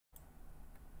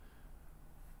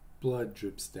Blood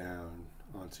drips down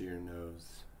onto your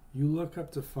nose. You look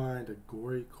up to find a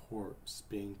gory corpse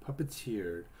being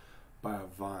puppeteered by a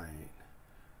vine.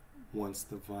 Once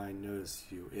the vine notices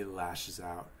you, it lashes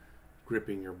out,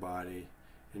 gripping your body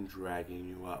and dragging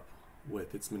you up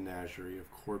with its menagerie of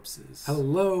corpses.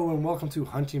 Hello and welcome to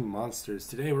Hunting Monsters.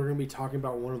 Today we're going to be talking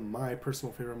about one of my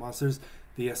personal favorite monsters,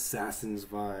 the Assassin's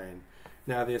Vine.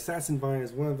 Now, the Assassin Vine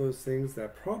is one of those things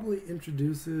that probably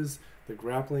introduces the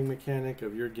grappling mechanic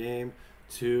of your game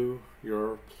to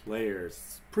your players.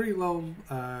 It's pretty low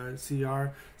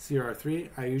CR3.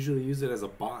 I usually use it as a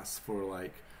boss for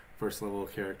like first level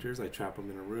characters. I trap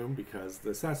them in a room because the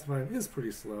Assassin Vine is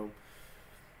pretty slow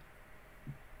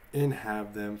and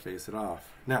have them face it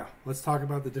off. Now, let's talk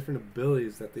about the different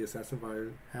abilities that the Assassin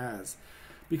Vine has.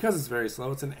 Because it's very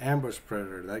slow, it's an ambush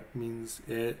predator. That means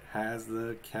it has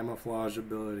the camouflage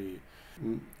ability.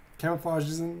 Camouflage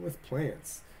isn't with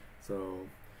plants, so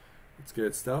it's good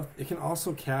at stealth. It can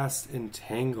also cast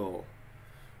Entangle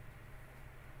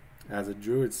as a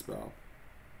druid spell.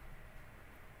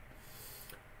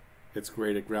 It's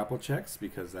great at grapple checks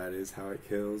because that is how it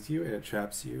kills you, and it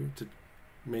traps you to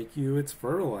make you its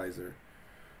fertilizer.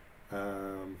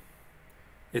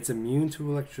 It's immune to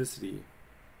electricity.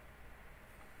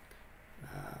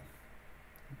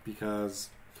 Because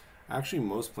actually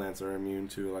most plants are immune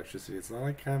to electricity. It's not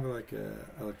like kind of like a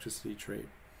electricity trait.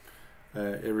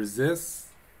 It resists.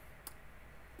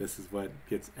 This is what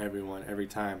gets everyone every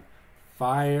time.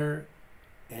 Fire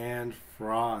and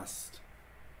frost.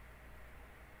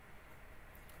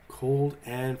 Cold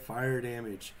and fire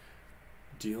damage.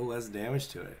 Deal less damage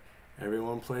to it.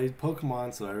 Everyone played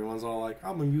Pokemon, so everyone's all like,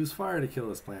 I'm going to use fire to kill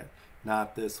this plant.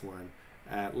 Not this one.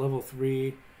 At level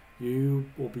 3, you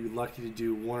will be lucky to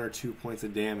do 1 or 2 points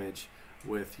of damage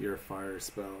with your fire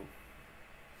spell.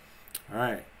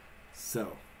 Alright,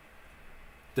 so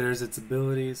there's its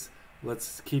abilities.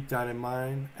 Let's keep that in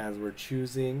mind as we're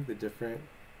choosing the different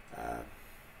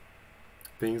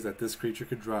things that this creature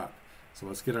could drop. So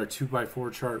let's get our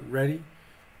 2x4 chart ready.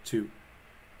 2,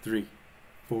 3,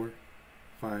 4,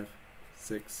 5,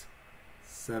 6,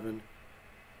 7,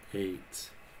 8.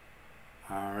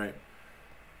 Alright.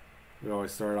 We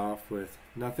always start off with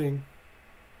nothing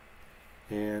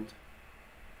and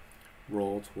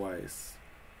roll twice.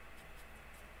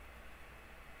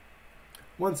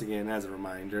 Once again, as a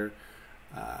reminder,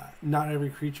 not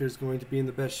every creature is going to be in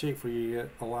the best shape for you to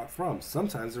get a lot from.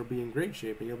 Sometimes they'll be in great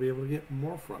shape and you'll be able to get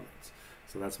more from it.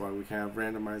 So that's why we kind of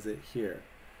randomize it here.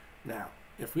 Now,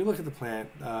 if we look at the plant,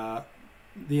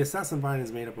 the Assassin Vine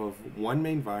is made up of one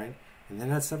main vine and then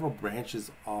has several branches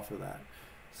off of that.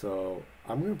 So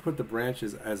I'm going to put the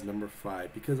branches as number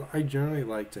 5 because I generally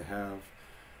like to have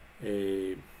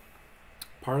a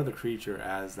part of the creature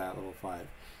as that level 5.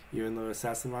 Even though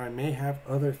Assassin Vine may have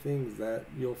other things that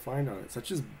you'll find on it,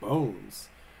 such as bones.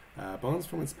 Bones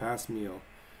from its past meal.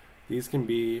 These can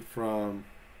be from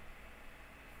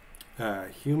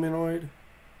humanoid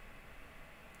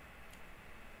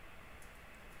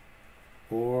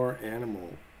or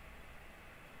animal.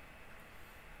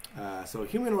 So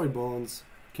humanoid bones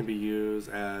can be used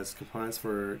as components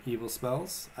for evil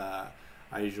spells. I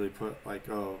usually put like,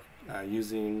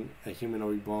 using a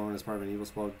humanoid bone as part of an evil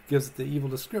spell gives it the evil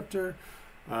descriptor,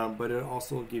 but it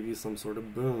also will give you some sort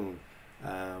of boon.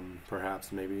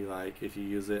 Perhaps maybe like if you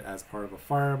use it as part of a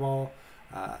fireball,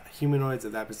 humanoids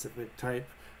of that specific type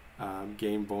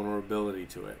gain vulnerability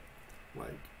to it.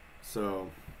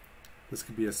 So this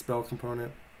could be a spell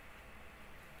component.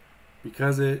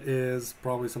 Because it is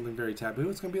probably something very taboo,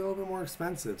 it's going to be a little bit more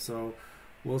expensive. So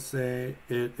we'll say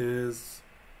it is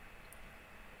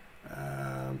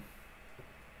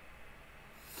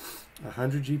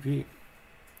 100 GP.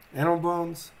 Animal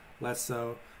bones, less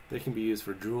so. They can be used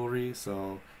for jewelry,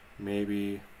 so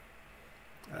maybe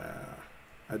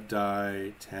a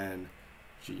die 10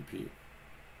 GP.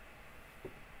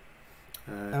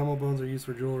 Animal bones are used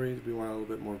for jewelry. We want a little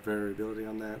bit more variability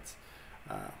on that.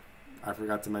 I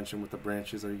forgot to mention what the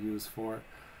branches are used for.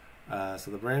 So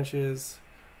the branches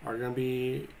are going to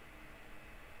be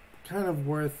kind of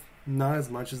worth not as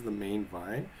much as the main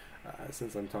vine.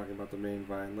 Since I'm talking about the main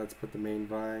vine, let's put the main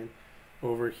vine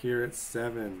over here at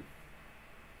 7.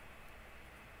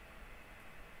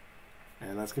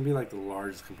 And that's going to be like the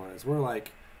largest components. We're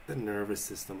like the nervous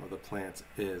system of the plant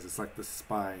is. It's like the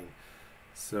spine.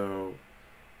 So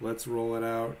let's roll it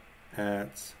out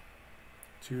at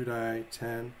 2 die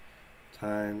 10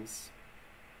 times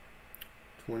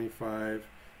 25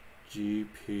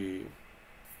 GP.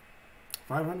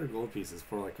 500 gold pieces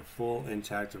for like a full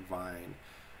intact vine.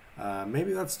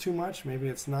 Maybe that's too much, maybe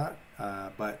it's not,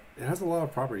 but it has a lot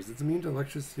of properties. It's immune to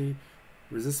electricity,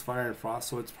 resists fire and frost,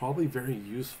 so it's probably very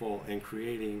useful in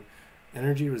creating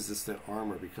energy resistant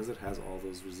armor because it has all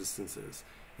those resistances.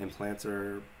 And plants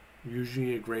are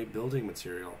usually a great building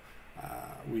material.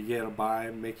 We get by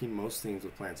making most things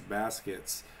with plants,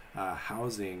 baskets,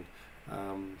 housing.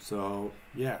 So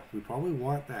yeah, we probably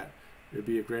want that. It would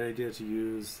be a great idea to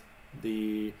use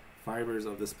the fibers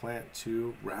of this plant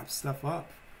to wrap stuff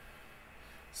up.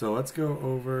 So let's go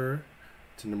over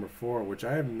to number 4, which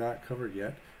I have not covered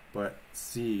yet, but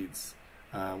seeds.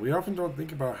 We often don't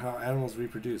think about how animals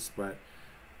reproduce, but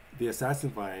the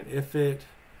assassin vine, if it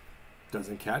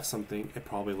doesn't catch something, it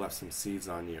probably left some seeds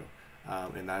on you.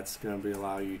 And that's going to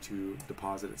allow you to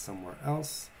deposit it somewhere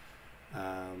else.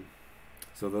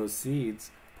 So those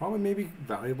seeds probably may be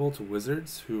valuable to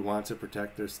wizards who want to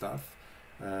protect their stuff.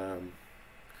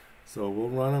 So we'll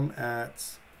run them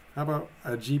at, how about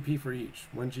a GP for each?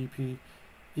 1 GP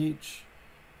each.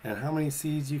 And how many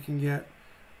seeds you can get?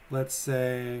 Let's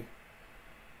say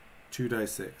 2 die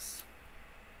 6.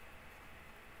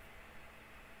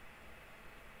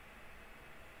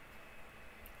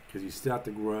 Because you still have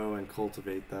to grow and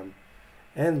cultivate them.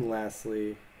 And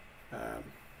lastly,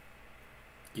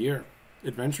 gear,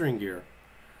 adventuring gear.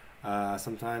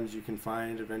 Sometimes you can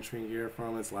find adventuring gear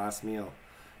from its last meal,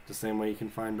 the same way you can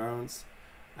find bones.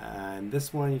 And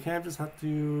this one, you kind of just have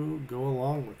to go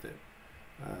along with it.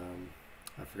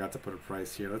 I forgot to put a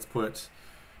price here. Let's put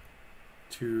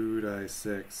 2 die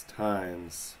 6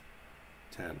 times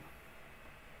 10.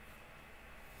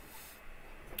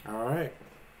 All right.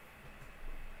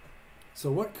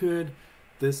 So what could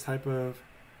this type of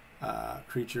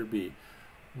creature be?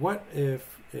 What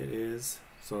if it is,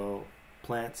 so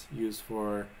plants used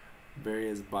for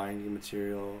various binding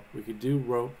material. We could do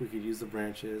rope, we could use the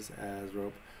branches as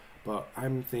rope, but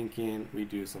I'm thinking we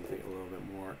do something a little bit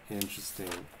more interesting.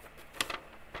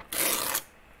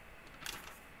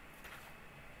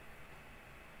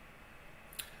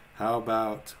 How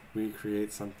about we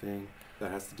create something that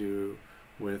has to do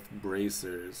with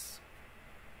bracers?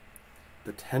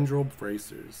 The tendril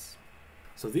bracers.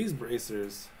 So these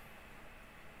bracers,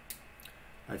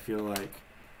 I feel like,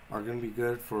 are going to be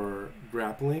good for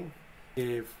grappling.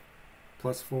 Gave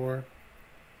 +4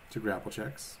 to grapple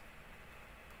checks.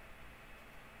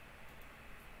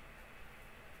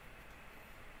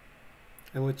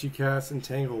 And let you cast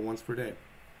Entangle once per day.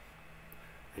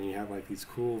 And you have like these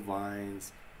cool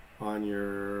vines on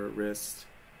your wrist.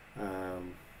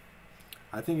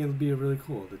 I think it'll be really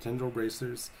cool. The tendril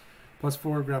bracers,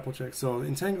 +4 grapple check. So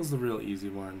Entangle's the real easy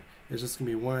one. It's just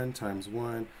gonna be 1 times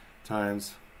 1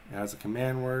 times, it has a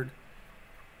command word.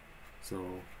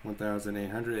 So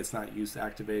 1,800. It's not use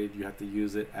activated. You have to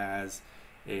use it as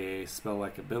a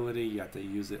spell-like ability. You have to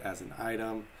use it as an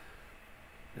item.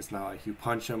 It's not like you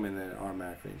punch them and then it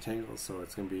automatically entangles. So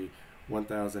it's gonna be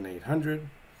 1,800.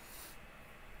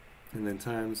 And then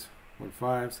times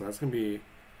 1.5, so that's going to be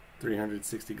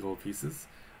 360 gold pieces.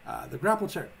 The grapple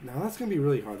check, now that's going to be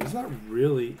really hard. There's not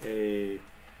really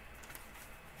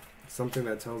something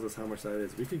that tells us how much that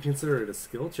is. We could consider it a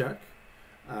skill check.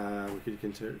 We could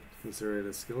consider it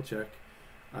a skill check.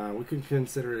 We could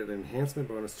consider it an enhancement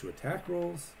bonus to attack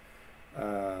rolls.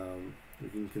 We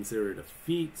can consider it a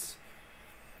feat.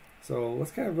 So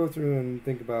let's kind of go through and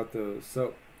think about those.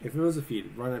 So if it was a feat,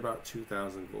 it'd run about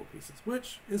 2,000 gold pieces,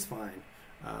 which is fine.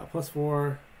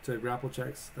 +4 to grapple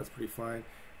checks, that's pretty fine.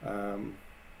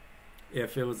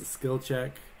 If it was a skill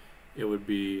check, it would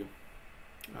be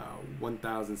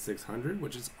 1,600,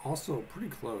 which is also pretty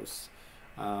close.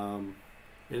 It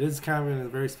is kind of in a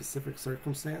very specific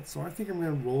circumstance, so I think I'm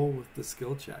going to roll with the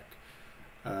skill check.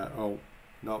 Oh,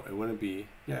 no, it wouldn't be.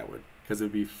 Yeah, it would, because it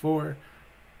would be 4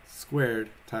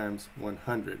 squared times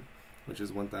 100, which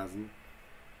is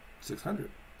 1,600.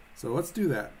 So let's do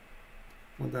that.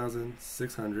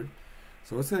 1,600.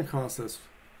 So it's going to cost us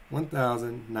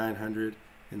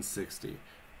 1,960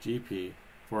 GP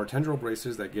for our tendril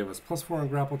bracers that give us +4 on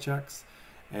grapple checks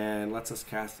and lets us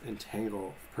cast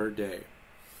Entangle per day.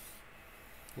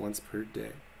 Once per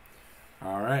day.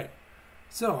 All right.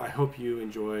 So I hope you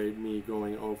enjoyed me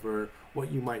going over what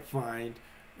you might find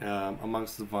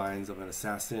amongst the vines of an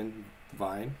assassin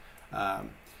vine.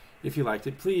 If you liked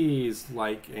it, please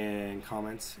like and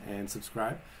comment and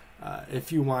subscribe.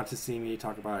 If you want to see me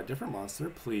talk about a different monster,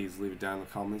 please leave it down in the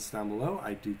comments down below.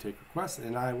 I do take requests,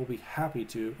 and I will be happy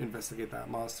to investigate that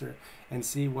monster and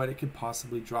see what it could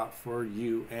possibly drop for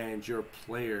you and your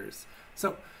players.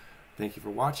 So, thank you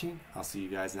for watching. I'll see you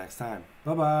guys next time.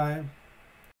 Bye-bye.